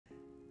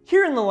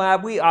Here in the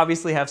lab, we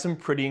obviously have some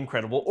pretty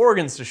incredible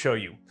organs to show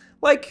you,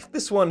 like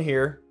this one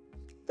here,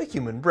 the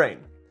human brain.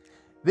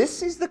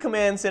 This is the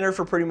command center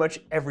for pretty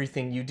much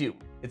everything you do.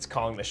 It's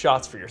calling the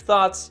shots for your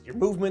thoughts, your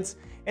movements,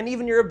 and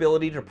even your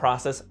ability to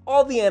process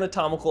all the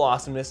anatomical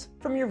awesomeness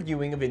from your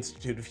viewing of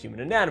Institute of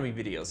Human Anatomy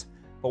videos.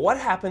 But what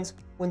happens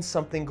when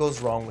something goes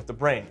wrong with the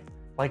brain,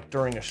 like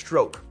during a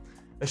stroke?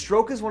 A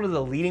stroke is one of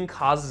the leading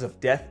causes of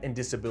death and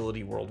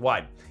disability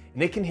worldwide,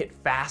 and it can hit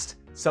fast,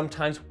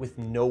 sometimes with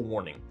no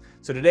warning.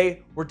 So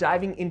today, we're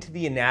diving into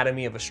the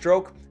anatomy of a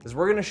stroke, as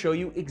we're gonna show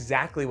you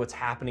exactly what's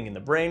happening in the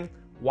brain,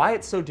 why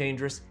it's so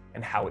dangerous,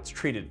 and how it's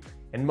treated.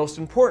 And most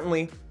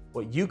importantly,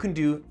 what you can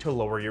do to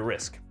lower your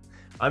risk.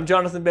 I'm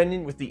Jonathan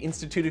Benyon with the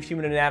Institute of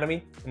Human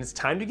Anatomy, and it's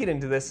time to get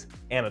into this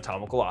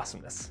anatomical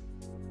awesomeness.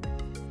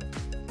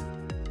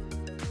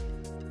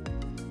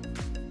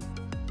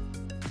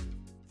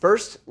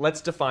 First,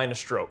 let's define a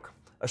stroke.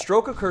 A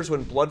stroke occurs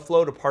when blood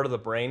flow to part of the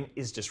brain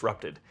is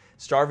disrupted,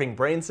 starving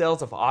brain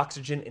cells of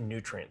oxygen and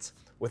nutrients.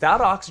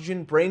 Without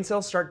oxygen, brain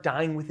cells start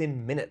dying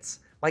within minutes,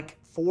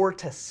 like 4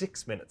 to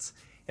 6 minutes.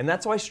 And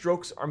that's why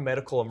strokes are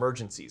medical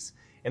emergencies.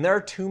 And there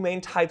are two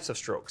main types of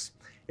strokes: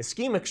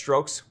 ischemic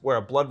strokes, where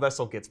a blood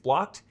vessel gets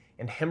blocked,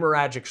 and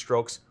hemorrhagic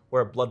strokes,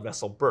 where a blood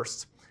vessel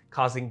bursts,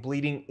 causing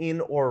bleeding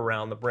in or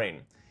around the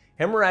brain.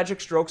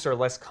 Hemorrhagic strokes are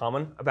less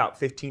common, about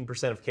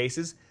 15% of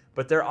cases,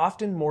 but they're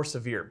often more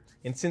severe.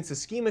 And since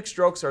ischemic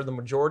strokes are the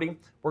majority,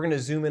 we're going to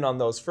zoom in on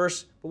those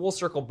first, but we'll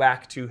circle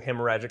back to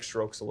hemorrhagic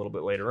strokes a little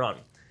bit later on.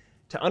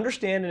 To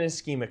understand an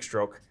ischemic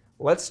stroke,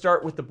 let's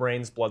start with the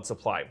brain's blood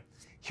supply.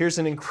 Here's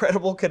an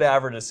incredible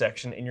cadaver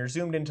dissection, and you're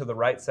zoomed into the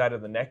right side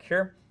of the neck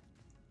here.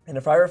 And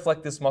if I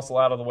reflect this muscle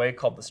out of the way,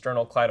 called the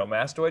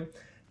sternocleidomastoid,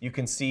 you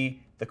can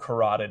see the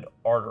carotid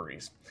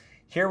arteries.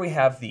 Here we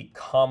have the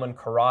common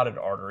carotid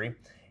artery,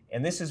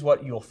 and this is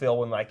what you'll feel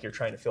when you're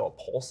trying to feel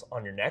a pulse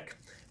on your neck.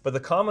 But the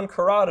common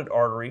carotid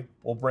artery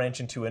will branch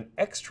into an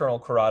external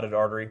carotid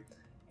artery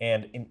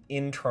and an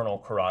internal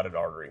carotid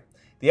artery.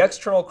 The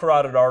external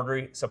carotid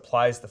artery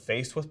supplies the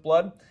face with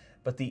blood,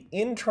 but the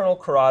internal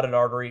carotid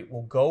artery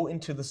will go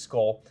into the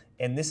skull,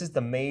 and this is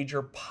the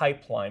major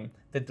pipeline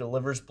that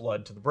delivers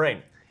blood to the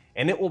brain.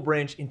 And it will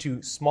branch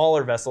into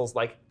smaller vessels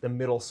like the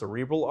middle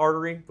cerebral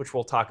artery, which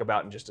we'll talk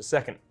about in just a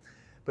second.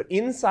 But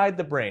inside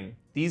the brain,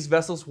 these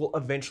vessels will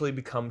eventually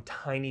become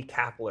tiny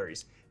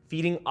capillaries,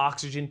 feeding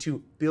oxygen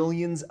to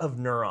billions of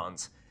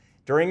neurons.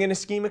 During an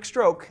ischemic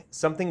stroke,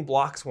 something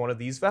blocks one of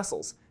these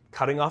vessels,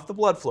 cutting off the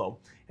blood flow,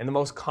 and the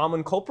most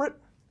common culprit?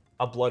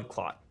 A blood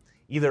clot.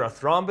 Either a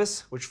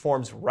thrombus, which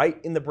forms right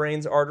in the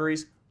brain's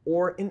arteries,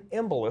 or an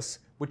embolus,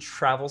 which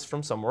travels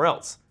from somewhere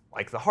else,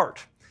 like the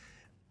heart.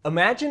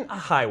 Imagine a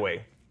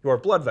highway, your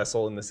blood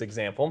vessel in this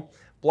example,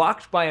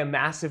 blocked by a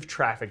massive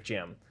traffic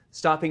jam,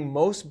 stopping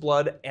most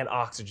blood and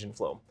oxygen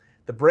flow.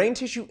 The brain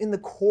tissue in the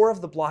core of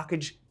the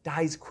blockage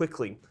dies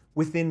quickly,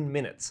 within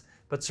minutes,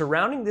 but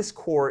surrounding this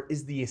core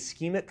is the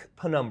ischemic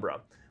penumbra,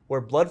 where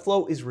blood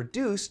flow is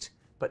reduced,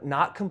 but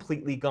not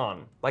completely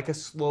gone, like a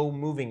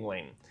slow-moving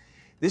lane.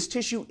 This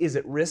tissue is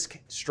at risk,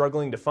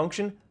 struggling to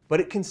function, but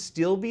it can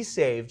still be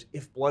saved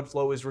if blood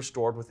flow is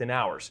restored within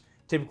hours,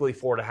 typically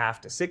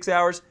 4.5 to 6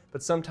 hours,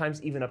 but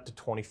sometimes even up to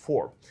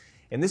 24.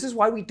 And this is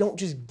why we don't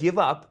just give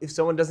up if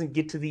someone doesn't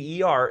get to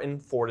the ER in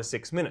 4 to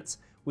 6 minutes.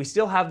 We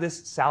still have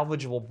this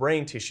salvageable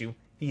brain tissue,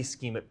 the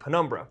ischemic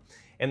penumbra.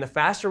 And the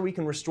faster we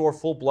can restore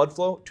full blood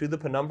flow to the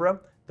penumbra,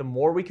 the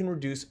more we can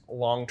reduce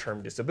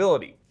long-term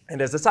disability. And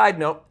as a side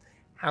note,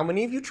 how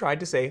many of you tried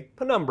to say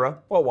penumbra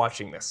while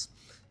watching this?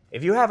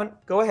 If you haven't,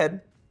 go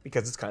ahead,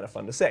 because it's kind of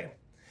fun to say.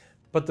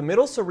 But the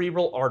middle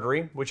cerebral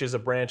artery, which is a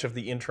branch of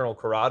the internal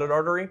carotid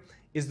artery,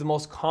 is the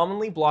most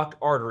commonly blocked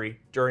artery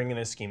during an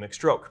ischemic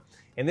stroke.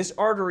 And this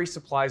artery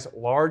supplies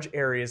large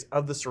areas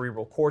of the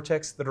cerebral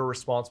cortex that are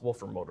responsible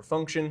for motor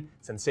function,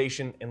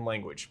 sensation, and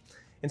language.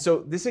 And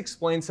so this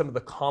explains some of the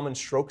common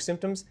stroke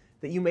symptoms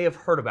that you may have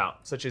heard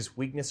about, such as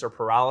weakness or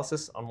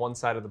paralysis on one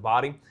side of the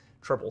body,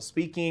 trouble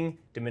speaking,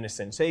 diminished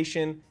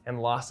sensation,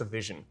 and loss of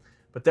vision.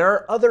 But there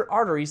are other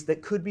arteries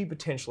that could be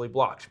potentially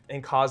blocked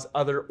and cause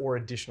other or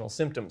additional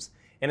symptoms.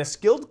 And a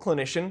skilled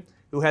clinician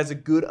who has a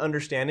good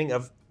understanding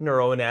of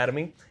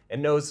neuroanatomy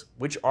and knows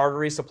which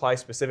arteries supply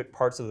specific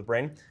parts of the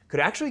brain could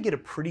actually get a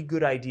pretty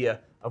good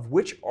idea of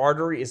which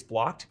artery is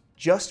blocked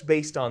just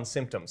based on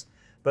symptoms.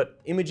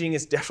 But imaging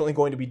is definitely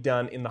going to be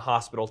done in the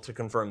hospital to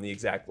confirm the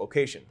exact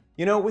location.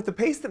 You know, with the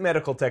pace that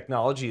medical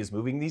technology is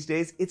moving these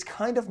days, it's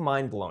kind of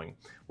mind-blowing.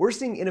 We're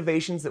seeing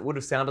innovations that would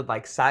have sounded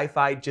like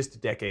sci-fi just a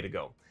decade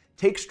ago.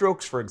 Take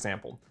strokes, for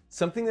example,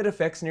 something that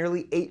affects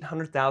nearly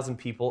 800,000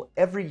 people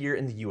every year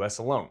in the US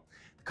alone.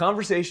 The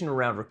conversation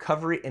around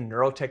recovery and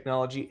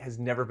neurotechnology has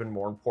never been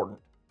more important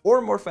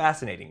or more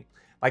fascinating.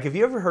 Like, have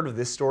you ever heard of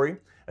this story?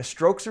 A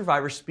stroke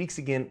survivor speaks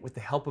again with the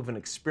help of an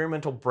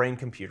experimental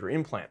brain-computer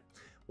implant.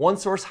 One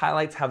source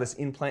highlights how this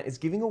implant is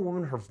giving a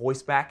woman her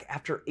voice back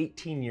after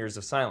 18 years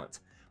of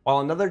silence, while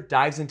another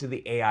dives into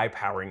the AI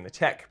powering the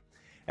tech.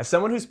 As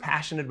someone who's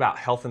passionate about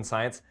health and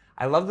science,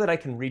 I love that I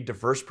can read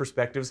diverse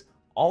perspectives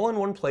all in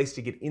one place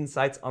to get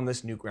insights on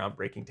this new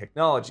groundbreaking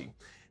technology.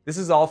 This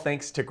is all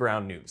thanks to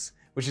Ground News,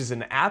 which is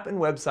an app and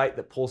website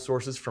that pulls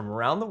sources from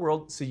around the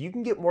world so you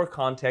can get more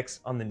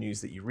context on the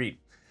news that you read.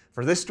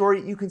 For this story,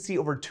 you can see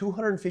over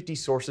 250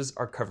 sources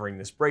are covering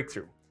this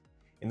breakthrough.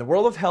 In the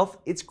world of health,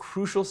 it's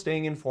crucial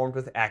staying informed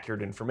with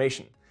accurate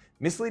information.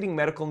 Misleading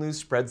medical news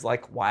spreads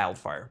like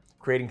wildfire,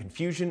 creating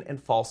confusion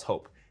and false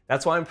hope.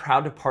 That's why I'm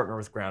proud to partner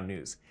with Ground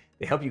News.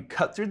 They help you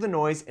cut through the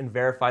noise and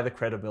verify the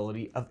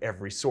credibility of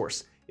every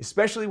source,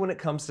 especially when it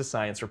comes to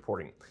science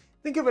reporting.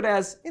 Think of it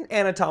as an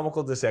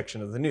anatomical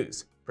dissection of the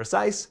news.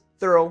 Precise,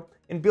 thorough,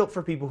 and built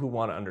for people who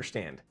want to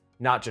understand,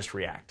 not just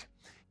react.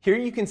 Here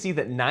you can see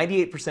that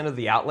 98% of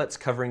the outlets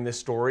covering this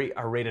story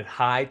are rated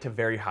high to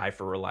very high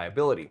for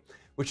reliability,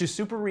 which is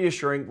super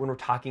reassuring when we're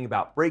talking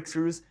about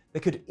breakthroughs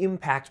that could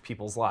impact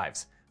people's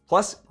lives.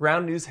 Plus,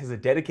 Ground News has a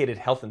dedicated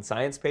health and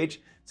science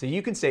page, so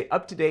you can stay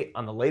up to date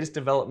on the latest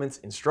developments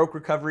in stroke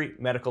recovery,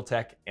 medical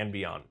tech, and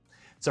beyond.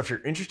 So if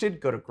you're interested,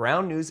 go to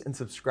Ground News and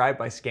subscribe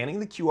by scanning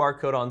the QR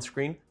code on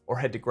screen or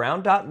head to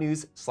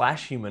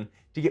ground.news/human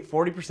to get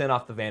 40%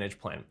 off the Vantage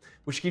plan,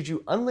 which gives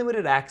you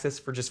unlimited access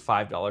for just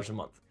 $5 a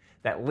month.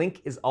 That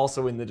link is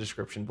also in the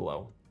description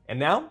below. And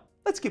now,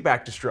 let's get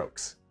back to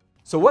strokes.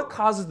 So what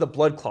causes the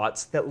blood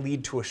clots that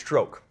lead to a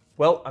stroke?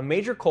 Well, a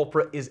major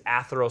culprit is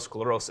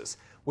atherosclerosis,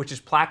 which is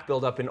plaque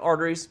buildup in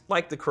arteries,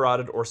 like the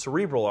carotid or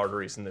cerebral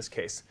arteries in this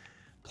case.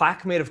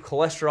 Plaque made of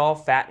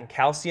cholesterol, fat, and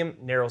calcium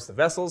narrows the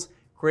vessels,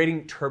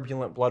 creating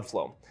turbulent blood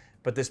flow.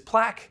 But this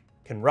plaque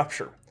can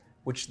rupture,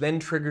 which then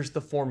triggers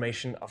the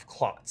formation of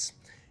clots.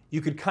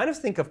 You could kind of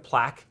think of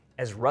plaque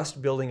as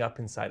rust building up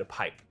inside a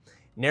pipe,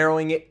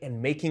 narrowing it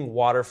and making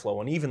water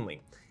flow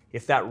unevenly.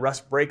 If that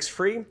rust breaks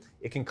free,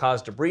 it can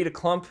cause debris to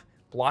clump,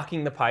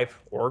 blocking the pipe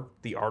or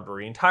the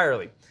artery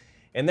entirely.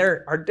 And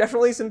there are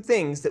definitely some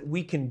things that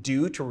we can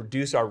do to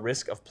reduce our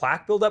risk of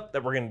plaque buildup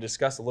that we're going to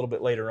discuss a little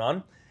bit later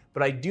on.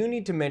 But I do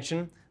need to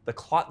mention the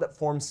clot that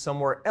forms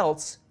somewhere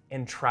else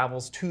and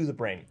travels to the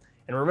brain.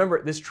 And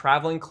remember, this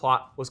traveling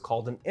clot was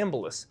called an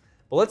embolus.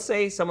 But let's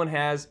say someone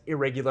has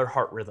irregular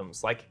heart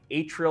rhythms, like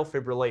atrial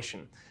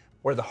fibrillation,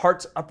 where the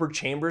heart's upper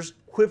chambers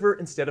quiver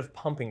instead of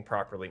pumping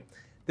properly.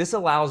 This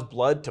allows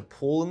blood to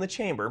pool in the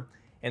chamber,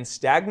 and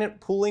stagnant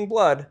pooling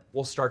blood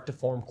will start to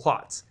form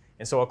clots.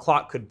 And so a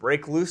clot could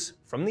break loose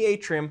from the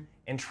atrium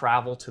and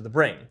travel to the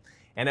brain.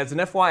 And as an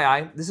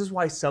FYI, this is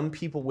why some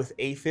people with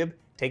AFib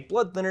take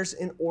blood thinners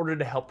in order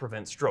to help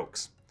prevent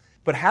strokes.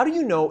 But how do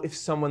you know if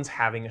someone's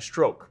having a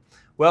stroke?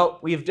 Well,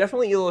 we have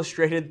definitely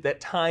illustrated that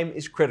time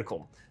is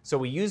critical, so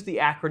we use the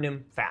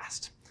acronym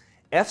FAST.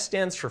 F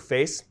stands for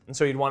face, and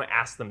so you'd want to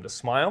ask them to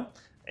smile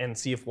and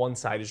see if one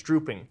side is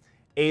drooping.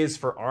 A is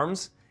for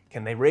arms.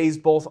 Can they raise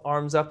both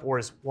arms up, or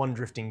is one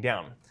drifting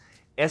down?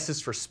 S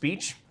is for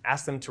speech.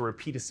 Ask them to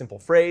repeat a simple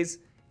phrase.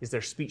 Is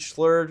their speech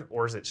slurred,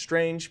 or is it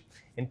strange?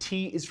 And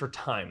T is for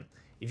time.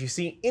 If you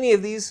see any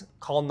of these,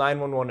 call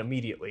 911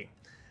 immediately.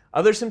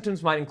 Other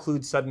symptoms might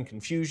include sudden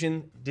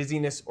confusion,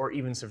 dizziness, or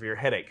even severe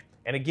headache.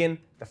 And again,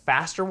 the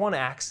faster one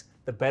acts,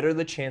 the better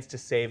the chance to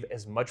save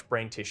as much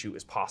brain tissue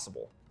as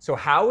possible. So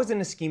how is an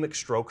ischemic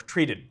stroke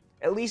treated,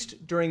 at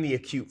least during the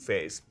acute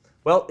phase?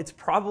 Well, it's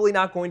probably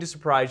not going to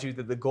surprise you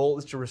that the goal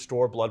is to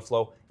restore blood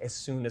flow as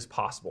soon as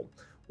possible.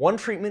 One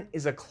treatment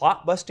is a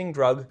clot-busting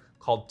drug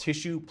called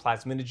tissue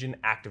plasminogen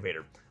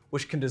activator,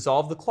 which can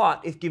dissolve the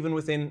clot if given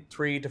within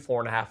 3 to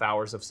 4.5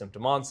 hours of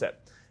symptom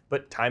onset.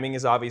 But timing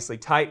is obviously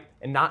tight,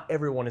 and not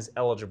everyone is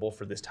eligible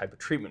for this type of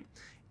treatment.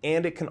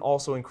 And it can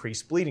also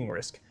increase bleeding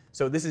risk.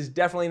 So this is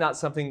definitely not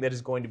something that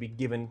is going to be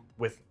given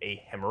with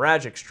a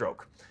hemorrhagic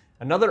stroke.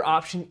 Another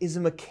option is a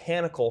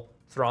mechanical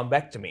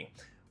thrombectomy,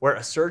 where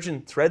a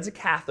surgeon threads a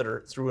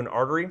catheter through an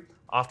artery,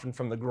 often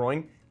from the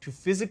groin, to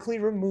physically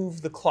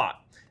remove the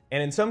clot.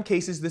 And in some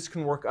cases, this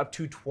can work up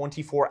to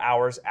 24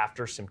 hours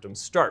after symptoms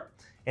start.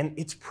 And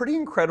it's pretty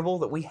incredible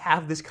that we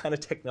have this kind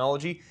of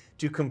technology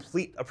to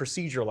complete a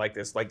procedure like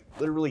this, like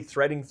literally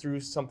threading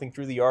through something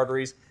through the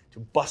arteries to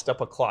bust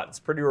up a clot. It's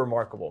pretty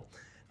remarkable.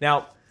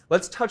 Now,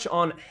 let's touch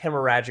on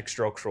hemorrhagic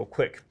strokes real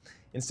quick.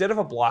 Instead of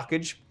a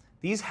blockage,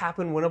 these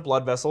happen when a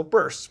blood vessel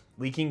bursts,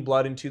 leaking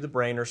blood into the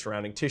brain or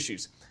surrounding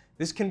tissues.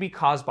 This can be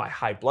caused by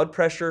high blood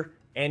pressure,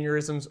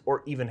 aneurysms,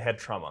 or even head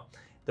trauma.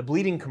 The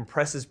bleeding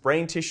compresses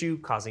brain tissue,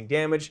 causing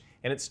damage,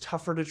 and it's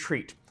tougher to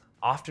treat,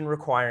 often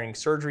requiring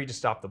surgery to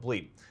stop the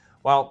bleed.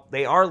 While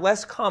they are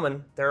less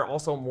common, they're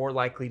also more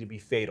likely to be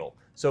fatal.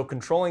 So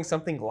controlling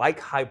something like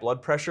high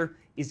blood pressure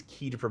is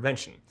key to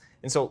prevention.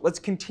 And so let's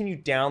continue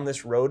down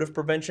this road of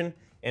prevention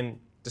and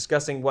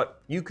discussing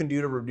what you can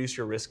do to reduce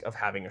your risk of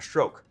having a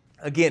stroke.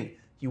 Again,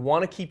 you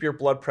want to keep your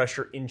blood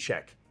pressure in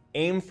check.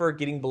 Aim for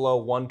getting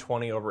below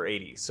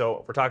 120/80. So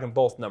if we're talking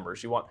both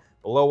numbers, you want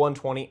below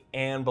 120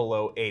 and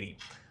below 80.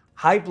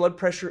 High blood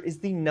pressure is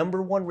the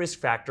 #1 risk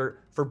factor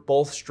for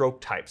both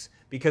stroke types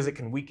because it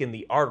can weaken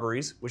the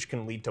arteries, which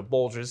can lead to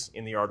bulges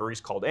in the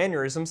arteries called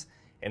aneurysms,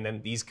 and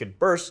then these could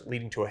burst,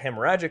 leading to a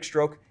hemorrhagic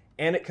stroke,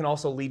 and it can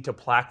also lead to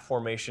plaque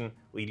formation,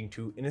 leading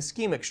to an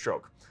ischemic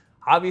stroke.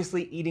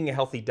 Obviously, eating a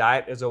healthy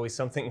diet is always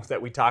something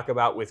that we talk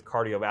about with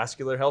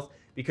cardiovascular health,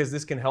 because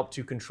this can help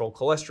to control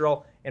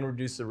cholesterol and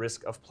reduce the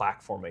risk of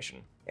plaque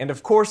formation. And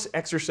of course,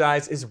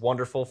 exercise is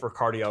wonderful for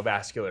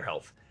cardiovascular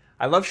health.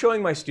 I love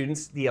showing my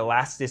students the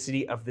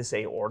elasticity of this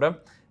aorta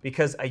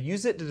because I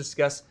use it to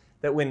discuss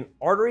that when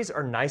arteries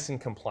are nice and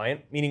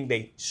compliant, meaning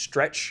they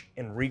stretch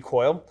and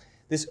recoil,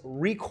 this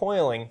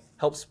recoiling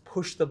helps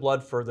push the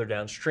blood further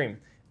downstream,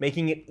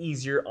 making it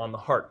easier on the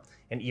heart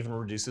and even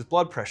reduces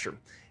blood pressure.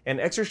 And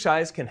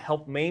exercise can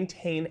help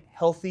maintain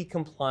healthy,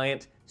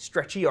 compliant,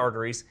 stretchy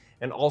arteries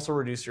and also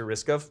reduce your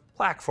risk of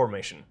plaque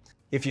formation.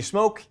 If you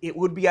smoke, it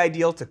would be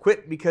ideal to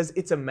quit because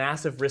it's a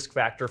massive risk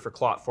factor for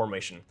clot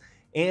formation.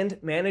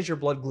 And manage your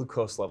blood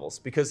glucose levels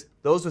because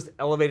those with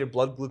elevated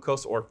blood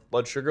glucose or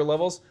blood sugar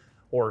levels,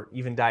 or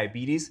even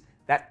diabetes,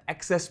 that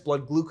excess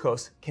blood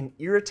glucose can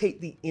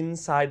irritate the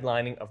inside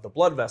lining of the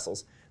blood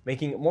vessels,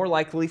 making it more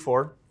likely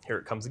for, here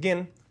it comes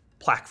again,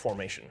 plaque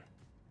formation.